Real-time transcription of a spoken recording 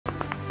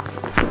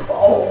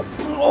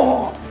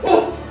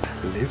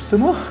Lebst du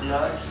noch?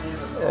 Ja, ich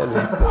lebe. Er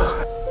lebt noch.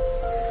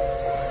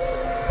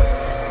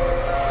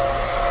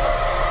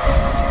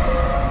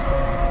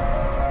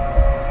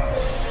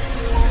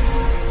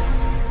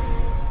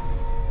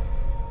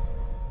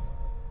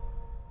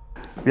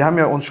 Wir haben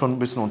ja uns schon ein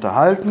bisschen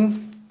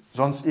unterhalten.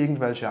 Sonst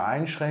irgendwelche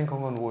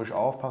Einschränkungen, wo ich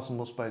aufpassen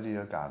muss bei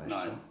dir? Gar nicht.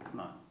 Nein,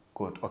 nein.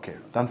 Gut, okay.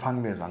 Dann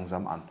fangen wir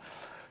langsam an.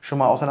 Schon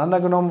mal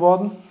auseinandergenommen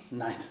worden?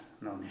 Nein,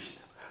 noch nicht.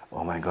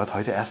 Oh mein Gott,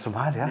 heute erste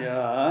Mal, ja?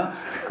 Ja.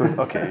 Gut,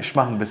 okay. Ich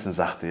mache ein bisschen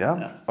sachte, ja?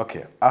 Ja.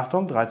 Okay.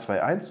 Achtung, 3,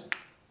 2, 1.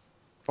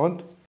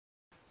 Und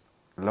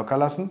locker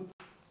lassen.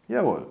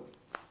 Jawohl.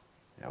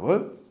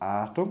 Jawohl.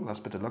 Achtung, lass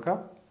bitte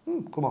locker.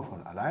 Guck mal,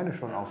 von alleine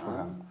schon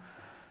aufgegangen.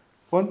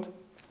 Und?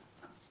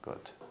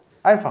 Gut.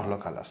 Einfach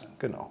locker lassen,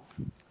 genau.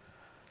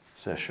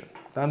 Sehr schön.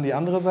 Dann die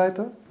andere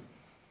Seite.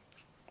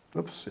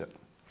 Ups, ja.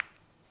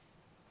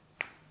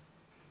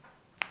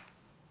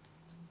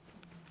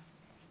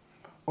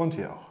 Und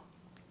hier auch.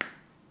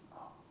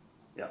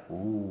 Ja.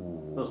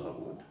 Das war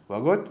gut.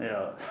 War gut?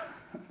 Ja.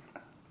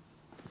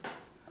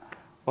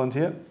 Und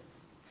hier?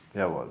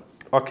 Jawohl.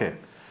 Okay.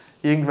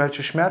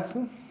 Irgendwelche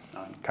Schmerzen?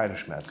 Nein. Keine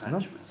Schmerzen, Keine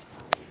ne? Schmerzen.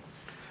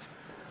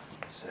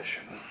 Sehr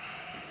schön.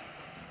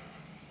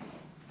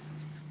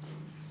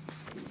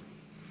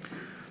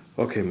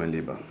 Okay, mein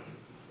Lieber.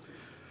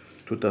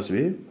 Tut das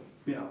weh?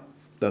 Ja.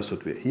 Das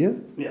tut weh. Hier?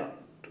 Ja.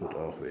 Tut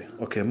auch weh.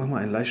 Okay, mach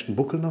mal einen leichten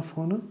Buckel nach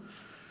vorne.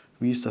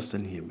 Wie ist das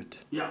denn hiermit?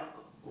 Ja.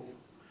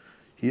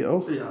 Hier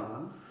auch?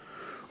 Ja.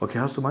 Okay,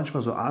 hast du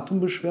manchmal so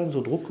Atembeschwerden,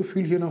 so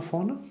Druckgefühl hier nach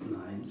vorne?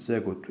 Nein. Sehr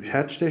gut.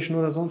 Herzstechen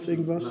oder sonst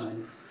irgendwas?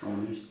 Nein, auch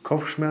nicht.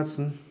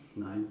 Kopfschmerzen?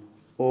 Nein.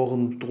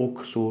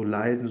 Ohrendruck, so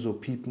Leiden, so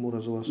Piepen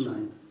oder sowas?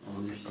 Nein, auch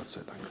nicht. Gott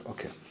sei Dank.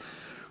 Okay.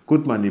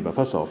 Gut, mein Lieber,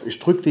 pass auf. Ich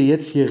drücke dir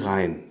jetzt hier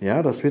rein.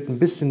 Ja, das wird ein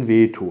bisschen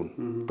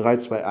wehtun. 3,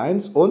 2,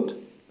 1 und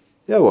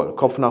jawohl,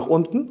 Kopf nach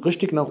unten,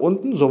 richtig nach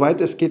unten,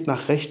 soweit es geht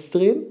nach rechts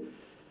drehen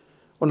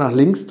und nach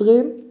links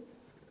drehen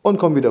und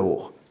komm wieder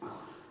hoch.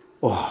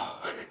 Oh.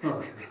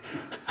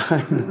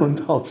 Ein-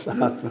 und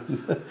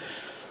ausatmen.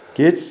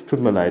 Geht's? Tut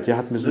mir leid, ja,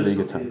 hat ein bisschen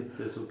wehgetan. Okay.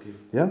 Das ist okay.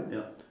 Ja?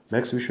 Ja.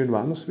 Merkst du, wie schön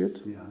warm es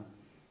wird? Ja.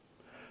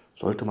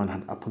 Sollte man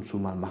halt ab und zu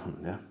mal machen.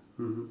 Ja?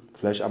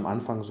 Vielleicht am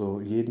Anfang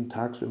so jeden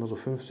Tag so immer so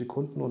 5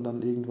 Sekunden und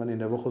dann irgendwann in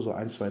der Woche so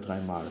 1, 2,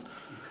 3 Mal.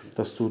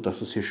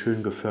 Dass es hier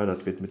schön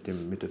gefördert wird mit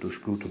der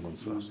Durchblutung und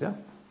sowas. Ja?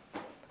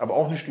 Aber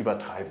auch nicht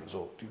übertreiben.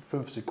 So, die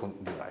 5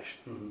 Sekunden, die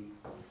reichen.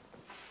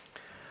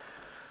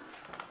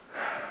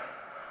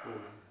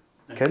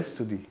 Kennst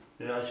du die?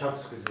 Ja, ich habe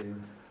es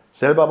gesehen.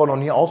 Selber aber noch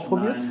nie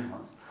ausprobiert? Nein,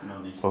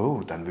 noch nicht.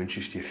 Oh, dann wünsche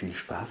ich dir viel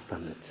Spaß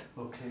damit.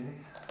 Okay.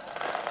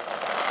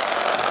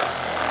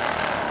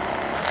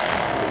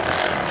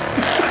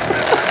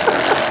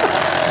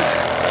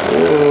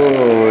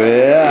 Oh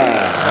ja.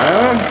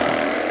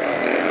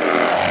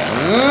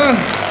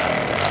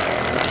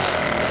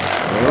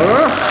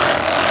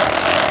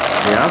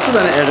 Hier hast du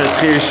deine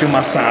eritreische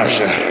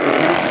Massage.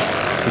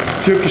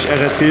 Die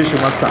türkisch-eritreische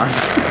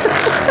Massage.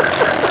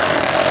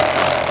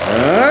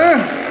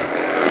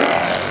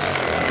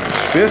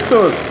 Spürst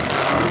du's?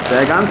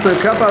 Der ganze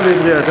Körper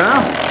vibriert,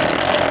 ja?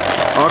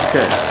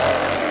 Okay.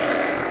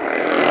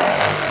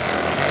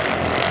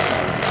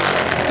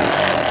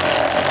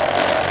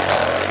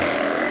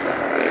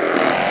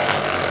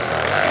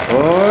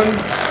 Und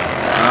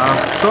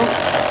Achtung.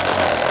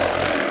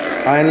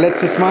 Ein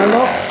letztes Mal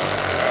noch.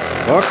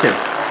 Okay.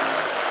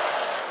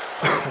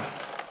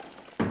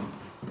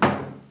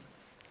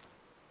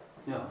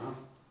 Ja,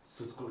 es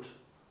tut gut.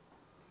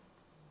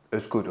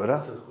 Ist gut, oder?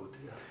 Es tut gut,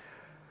 ja.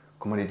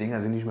 Guck mal, die Dinger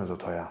sind nicht mehr so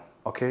teuer.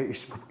 Okay,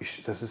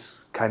 das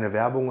ist keine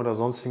Werbung oder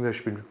sonst irgendwas.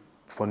 Ich bin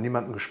von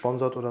niemandem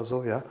gesponsert oder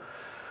so, ja.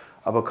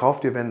 Aber kauf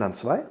dir, wenn dann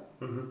 2.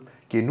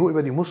 Geh nur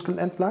über die Muskeln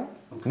entlang,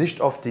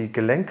 nicht auf die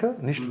Gelenke,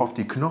 nicht auf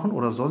die Knochen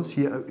oder sonst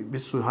hier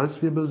bis zur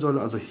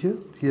Halswirbelsäule. Also hier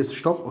ist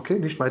Stopp, okay,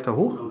 nicht weiter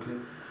hoch. Okay.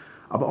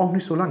 Aber auch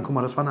nicht so lang. Guck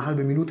mal, das war eine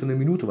halbe Minute, eine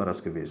Minute war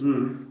das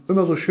gewesen.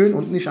 Immer so schön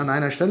und nicht an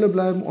einer Stelle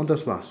bleiben und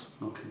das war's.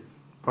 Okay.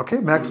 Okay,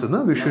 merkst du,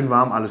 ne, wie schön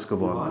warm alles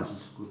geworden Ja, ist.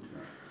 ist gut, ja.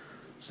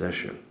 Sehr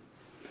schön.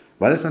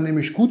 Weil es dann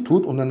nämlich gut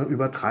tut und dann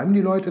übertreiben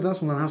die Leute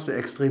das und dann hast du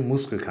extrem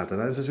Muskelkater.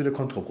 Dann ist es wieder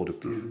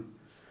kontraproduktiv.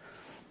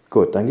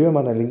 Gut, dann gehen wir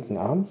mal deinen linken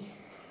Arm.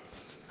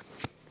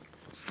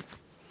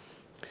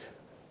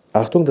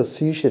 Achtung, das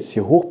ziehe ich jetzt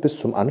hier hoch bis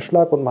zum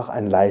Anschlag und mache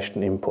einen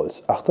leichten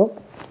Impuls. Achtung.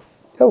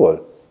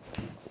 Jawohl.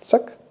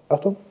 Zack.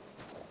 Achtung.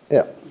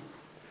 Ja.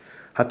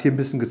 Hat hier ein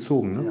bisschen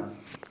gezogen, ne? Ja.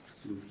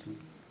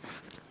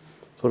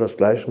 So, das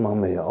gleiche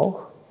machen wir hier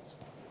auch.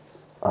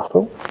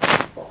 Achtung.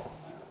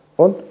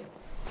 Und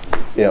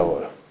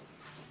jawohl.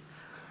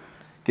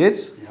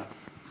 Geht's? Ja.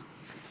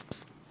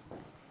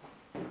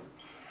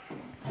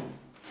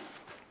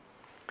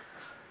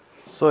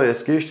 So,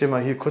 jetzt gehe ich dir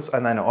mal hier kurz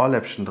an deine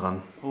Ohrläppchen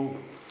dran. Oh.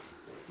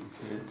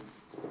 Okay.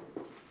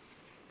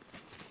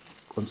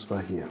 Und zwar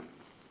hier.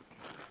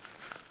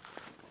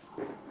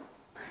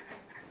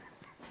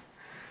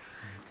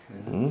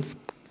 Okay.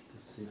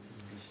 Das sieht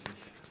richtig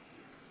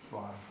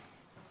warm.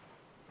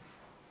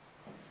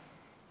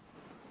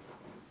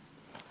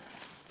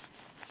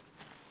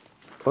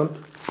 Und?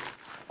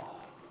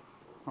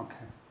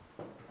 Okay.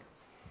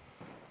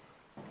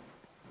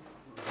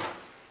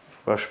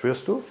 Was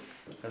spürst du?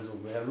 Also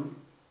Wärme.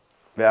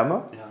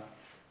 Wärme? Ja.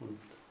 Und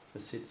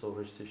es sieht so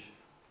richtig.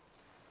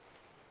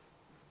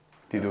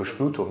 Die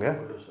Durchblutung, ja? Ja.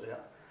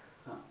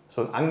 Ja.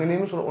 So ein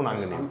angenehmes oder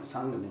unangenehm? Ist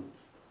angenehm.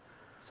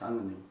 Ist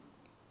angenehm.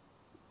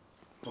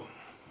 Doch.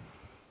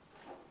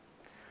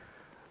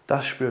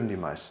 Das spüren die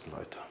meisten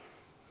Leute.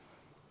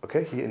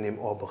 Okay, hier in dem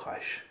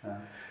Ohrbereich.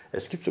 Ja.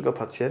 Es gibt sogar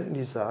Patienten,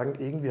 die sagen,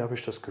 irgendwie habe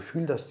ich das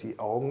Gefühl, dass die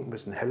Augen ein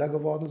bisschen heller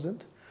geworden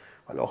sind,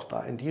 weil auch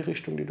da in die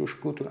Richtung die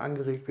Durchblutung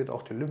angeregt wird,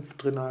 auch die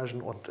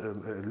Lymphdrainagen und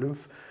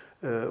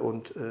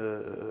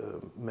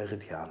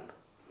Meridian,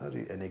 ne,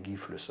 die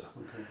Energieflüsse.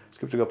 Okay. Es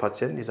gibt sogar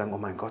Patienten, die sagen, oh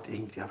mein Gott,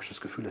 irgendwie habe ich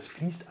das Gefühl, das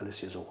fließt alles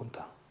hier so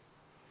runter.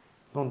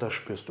 Und das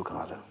spürst du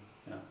gerade.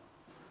 Ja.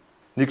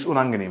 Nichts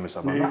Unangenehmes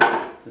aber. Nee, Ne?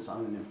 ist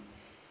angenehm.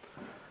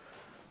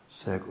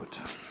 Sehr gut.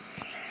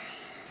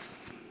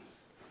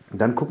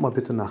 Dann guck mal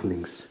bitte nach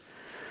links.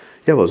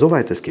 Ja, aber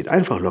soweit es geht.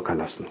 Einfach locker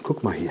lassen.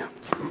 Guck mal hier.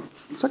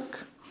 Zack.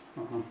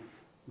 Aha.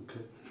 Okay.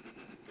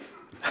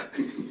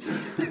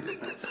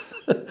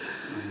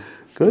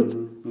 Gut.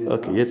 Ja.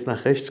 Okay, jetzt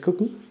nach rechts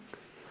gucken.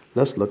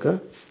 Lass locker.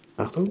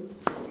 Achtung.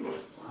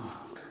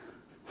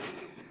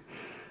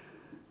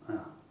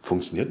 Ja.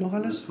 Funktioniert noch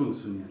Das alles?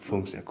 funktioniert.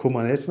 Funktioniert. Guck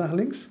mal jetzt nach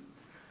links.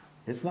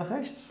 Jetzt nach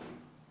rechts.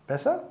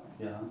 Besser?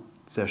 Ja.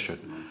 Sehr schön.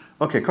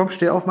 Okay, komm,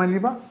 steh auf, mein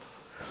Lieber.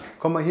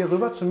 Komm mal hier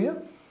rüber zu mir.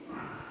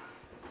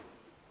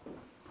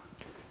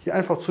 Hier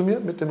einfach zu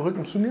mir, mit dem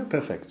Rücken zu mir.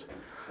 Perfekt.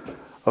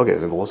 Okay,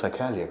 so ein großer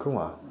Kerl hier, guck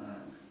mal.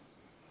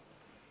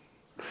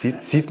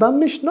 Sieht man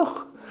mich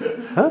noch?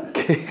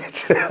 Okay.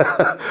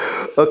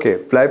 Okay,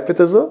 bleib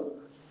bitte so.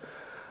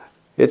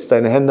 Jetzt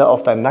deine Hände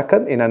auf deinen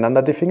Nacken,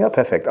 ineinander die Finger.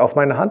 Perfekt. Auf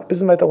meine Hand,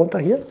 bisschen weiter runter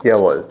hier.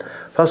 Jawohl.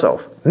 Pass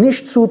auf.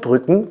 Nicht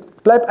zudrücken.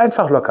 Bleib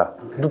einfach locker.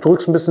 Du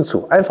drückst ein bisschen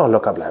zu. Einfach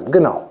locker bleiben.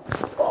 Genau.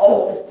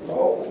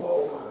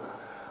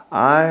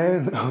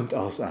 Ein- und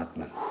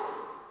ausatmen.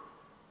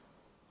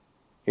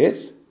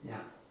 Jetzt? Ja.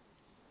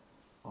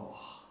 Oh.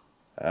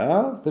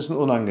 Ja, bisschen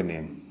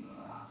unangenehm.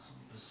 Ja, so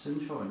ein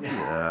bisschen schon.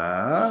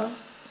 Ja.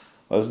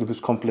 Also du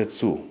bist komplett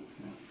zu.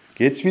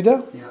 Geht's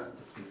wieder? Ja,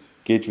 das geht.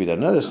 Geht wieder,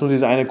 ne? Das ist nur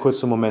dieser eine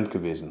kurze Moment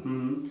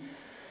gewesen.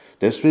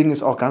 Deswegen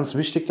ist auch ganz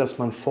wichtig, dass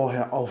man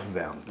vorher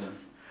aufwärmt.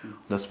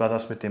 Und das war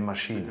das mit den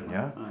Maschinen,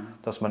 ja?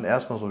 Dass man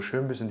erstmal so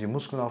schön ein bisschen die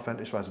Muskeln aufwärmt.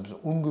 Ich weiß, ein bisschen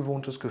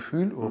ungewohntes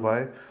Gefühl,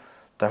 wobei,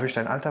 darf ich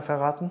dein Alter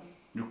verraten?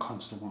 Du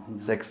kannst du machen.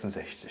 Ja.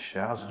 66,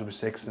 ja? Also du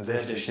bist Werde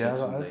 66 ich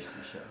Jahre alt.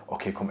 66, ja.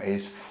 Okay, komm, er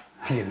ist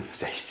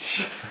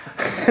 64.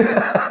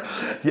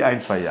 Die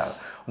 1, 2 Jahre.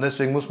 Und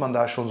deswegen muss man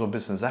da schon so ein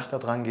bisschen sachter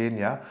dran gehen,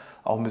 ja?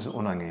 Auch ein bisschen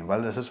unangenehm,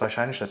 weil das ist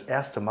wahrscheinlich das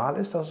erste Mal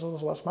ist, dass du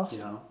sowas machst.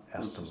 Ja,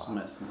 Erste das ist Mal.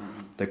 das erste Mal.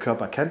 Der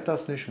Körper kennt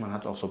das nicht, man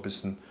hat auch so ein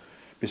bisschen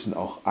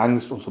auch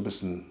Angst und so ein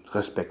bisschen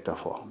Respekt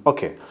davor.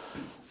 Okay,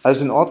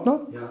 alles in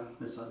Ordnung? Ja,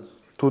 ist alles.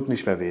 Tut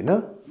nicht mehr weh,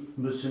 ne?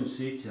 Ein bisschen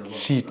zieht ja.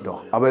 Zieht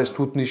noch, aber es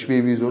tut nicht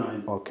weh wie so.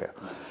 Nein. Okay.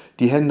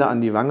 Die Hände an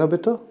die Wange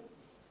bitte.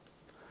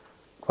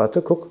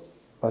 Warte, guck.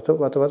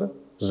 Warte.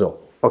 So,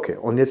 okay.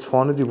 Und jetzt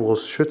vorne die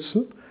Brust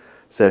schützen.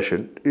 Sehr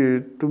schön.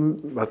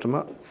 Warte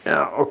mal.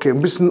 Ja, okay.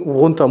 Ein bisschen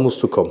runter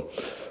musst du kommen.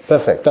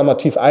 Perfekt. Dann mal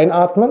tief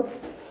einatmen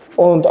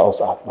und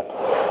ausatmen.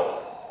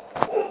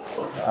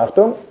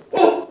 Achtung.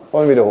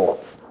 Und wieder hoch.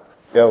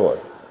 Jawohl.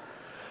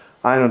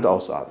 Ein- und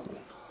ausatmen.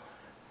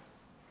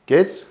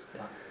 Geht's? Ja.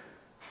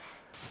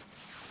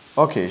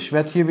 Okay, ich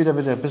werde hier wieder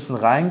ein bisschen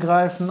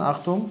reingreifen.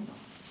 Achtung.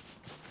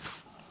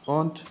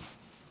 Und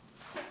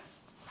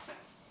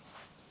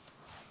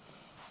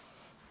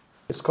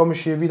jetzt komme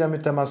ich hier wieder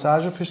mit der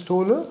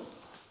Massagepistole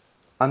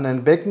an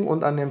den Becken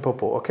und an den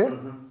Popo, okay?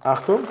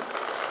 Achtung.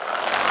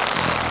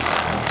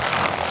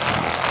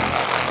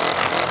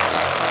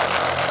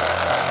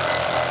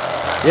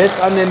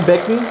 Jetzt an den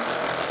Becken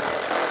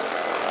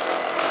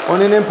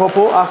und in den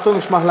Popo. Achtung,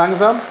 ich mache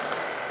langsam.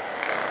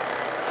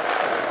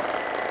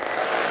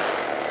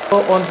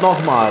 Und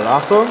nochmal,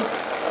 Achtung.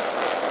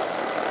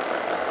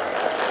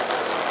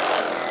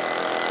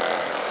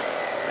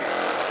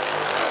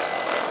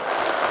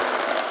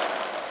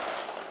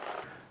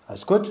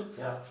 Alles gut?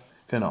 Ja.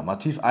 Genau, mal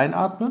tief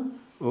einatmen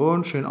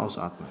und schön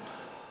ausatmen.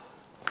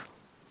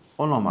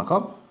 Und nochmal,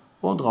 komm.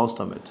 Und raus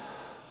damit.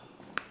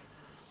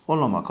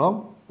 Und nochmal,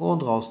 komm.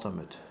 Und raus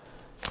damit.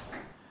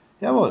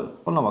 Jawohl.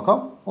 Und nochmal,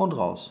 komm. Und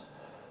raus.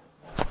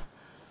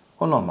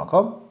 Und nochmal,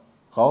 komm.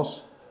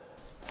 Raus.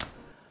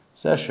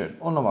 Sehr schön.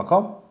 Und nochmal,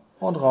 komm.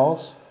 Und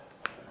raus.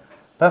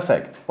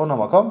 Perfekt. Und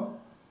nochmal, komm.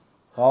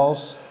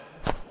 Raus.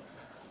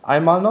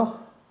 Einmal noch.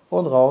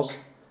 Und raus.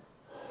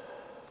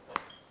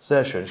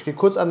 Sehr schön. Ich gehe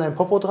kurz an deinen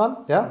Popo dran.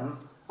 Ja?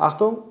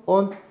 Achtung.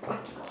 Und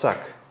zack.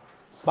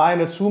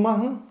 Beine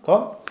zumachen.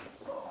 Komm.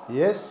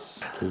 Yes.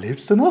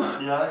 Lebst du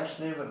noch? Ja, ich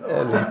lebe noch.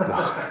 Er lebt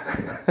noch.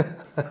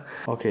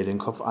 Okay, den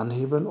Kopf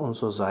anheben und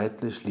so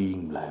seitlich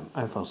liegen bleiben.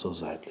 Einfach so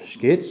seitlich.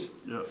 Geht's?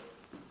 Ja.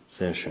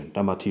 Sehr schön.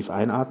 Dann mal tief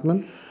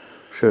einatmen.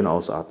 Schön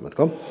ausatmen.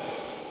 Komm.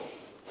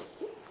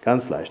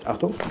 Ganz leicht.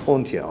 Achtung.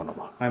 Und hier auch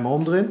nochmal. Einmal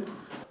umdrehen.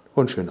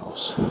 Und schön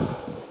aus.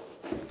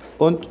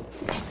 Und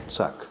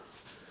zack.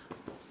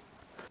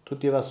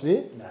 Tut dir was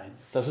weh? Nein.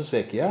 Das ist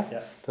weg, ja? Ja.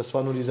 Das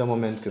war nur dieser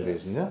Moment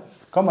gewesen, ja?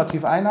 Komm mal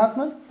tief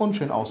einatmen und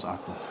schön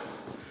ausatmen.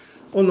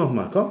 Und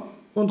nochmal, komm.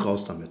 Und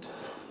raus damit.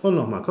 Und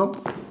nochmal, komm.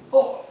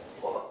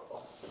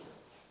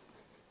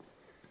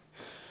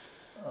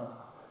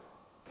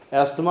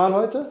 Erste Mal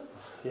heute?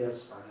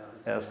 Yes.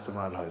 Erste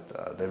Mal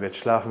heute. Der wird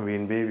schlafen wie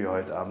ein Baby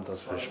heute Abend,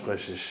 das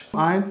verspreche ich.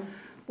 Ein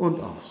und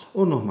aus.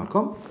 Und nochmal,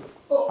 komm.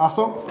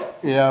 Achtung.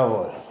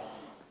 Jawohl.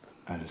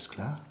 Alles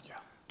klar? Ja.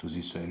 Du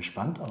siehst so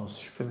entspannt aus.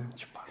 Ich bin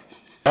entspannt.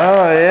 Oh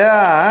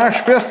ja,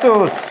 spürst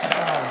du's?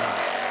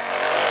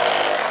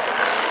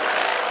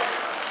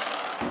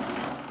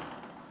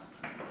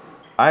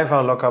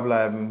 Einfach locker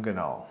bleiben,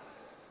 genau.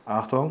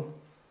 Achtung.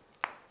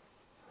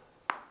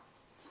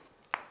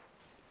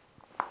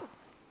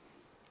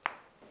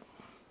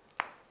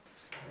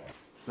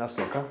 Lass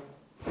locker.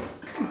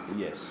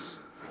 Yes.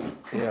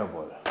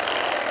 Jawohl.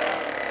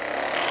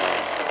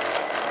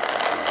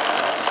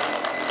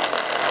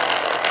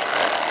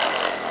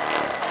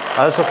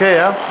 Alles okay,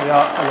 ja?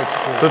 Ja, alles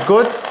okay. Tut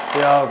gut?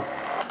 Ja,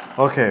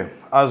 Okay,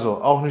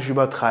 also auch nicht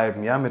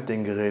übertreiben, ja, mit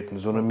den Geräten.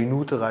 So eine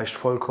Minute reicht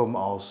vollkommen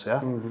aus,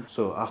 ja?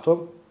 So,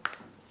 Achtung.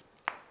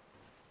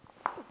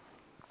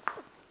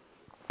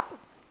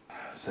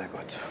 Sehr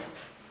gut.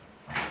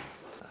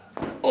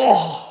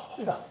 Oh!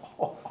 Ja.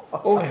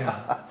 Oh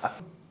ja.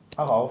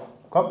 Mach auf.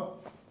 Komm,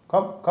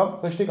 komm, komm,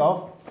 richtig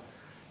auf.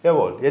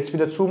 Jawohl, jetzt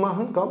wieder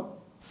zumachen, komm.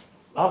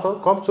 Achtung,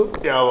 komm zu.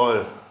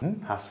 Jawohl.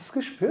 Hast du es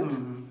gespürt?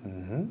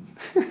 Mhm.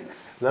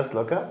 Lass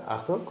locker.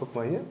 Achtung, guck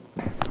mal hier.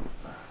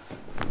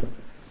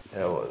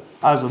 Jawohl.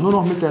 Also nur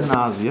noch mit der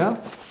Nase, ja?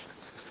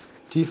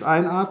 Tief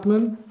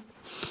einatmen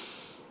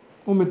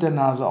und mit der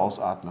Nase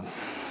ausatmen.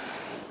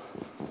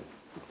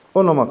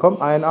 Und nochmal,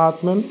 komm,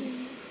 einatmen.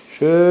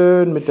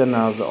 Schön mit der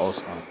Nase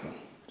ausatmen.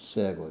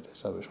 Sehr gut.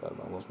 Jetzt habe ich mal,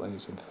 muss man hier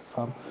den Griff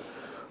haben.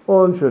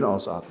 Und schön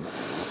ausatmen.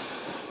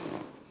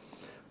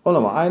 Und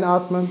nochmal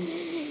einatmen.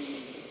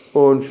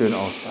 Und schön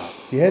ausatmen.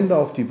 Die Hände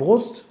auf die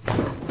Brust.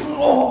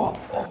 Oh,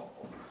 oh.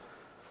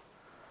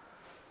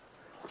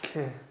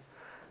 Okay.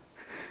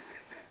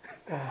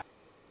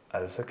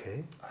 Alles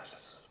okay?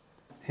 Alles.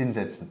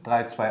 Hinsetzen.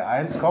 3, 2,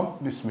 1, komm,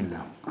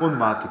 Bismillah. Und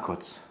warte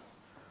kurz.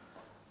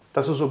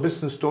 Dass du so ein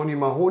bisschen Stony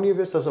Mahoney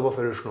bist, das ist aber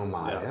völlig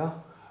normal,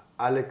 ja?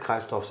 Alle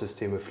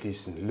Kreislaufsysteme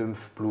fließen,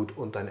 Lymph, Blut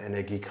und dein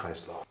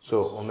Energiekreislauf. So,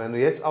 und wenn du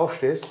jetzt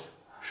aufstehst,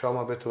 schau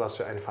mal bitte, was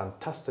für ein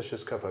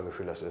fantastisches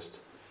Körpergefühl das ist.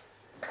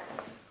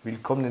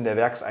 Willkommen in der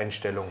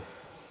Werkseinstellung.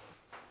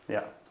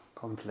 ja,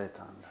 komplett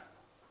anders.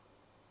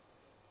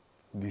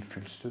 Wie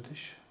fühlst du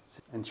dich?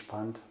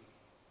 Entspannt.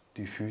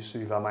 Die Füße,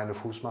 wie war meine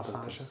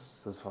Fußmassage?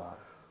 Das war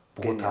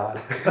Brutal.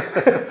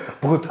 genial.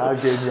 Brutal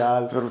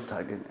genial.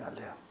 Brutal genial,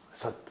 ja.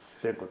 Es hat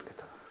sehr gut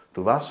getan.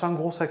 Du warst zwar ein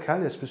großer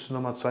Kerl, jetzt bist du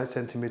nochmal 2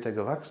 cm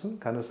gewachsen,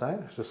 kann das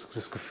sein?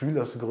 Das Gefühl,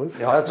 dass du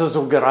größer? Ja, also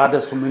so gerade,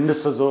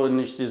 zumindest so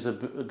nicht diese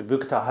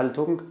gebückte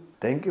Haltung.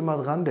 Denk immer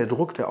dran, der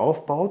Druck, der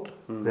aufbaut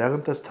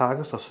während des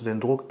Tages, dass du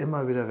den Druck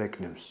immer wieder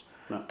wegnimmst.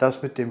 Ja.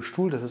 Das mit dem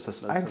Stuhl, das ist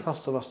das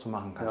Einfachste, was du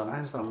machen kannst. Ja, das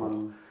Einfach kann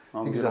man Wie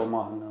auch gesagt,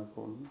 machen.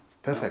 Also,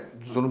 perfekt.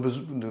 So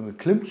eine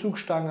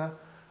Klimmzugstange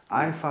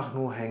einfach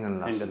nur hängen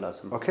lassen. Hängen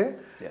lassen. Okay?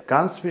 Ja.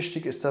 Ganz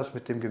wichtig ist das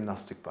mit dem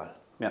Gymnastikball.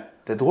 ja.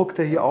 Der Druck,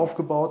 der hier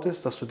aufgebaut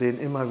ist, dass du den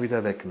immer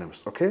wieder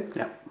wegnimmst. Okay?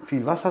 Ja.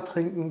 Viel Wasser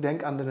trinken,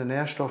 denk an deine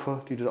Nährstoffe,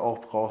 die du auch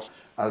brauchst.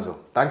 Also,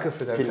 danke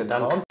für dein Vielen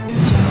Vertrauen. Dank.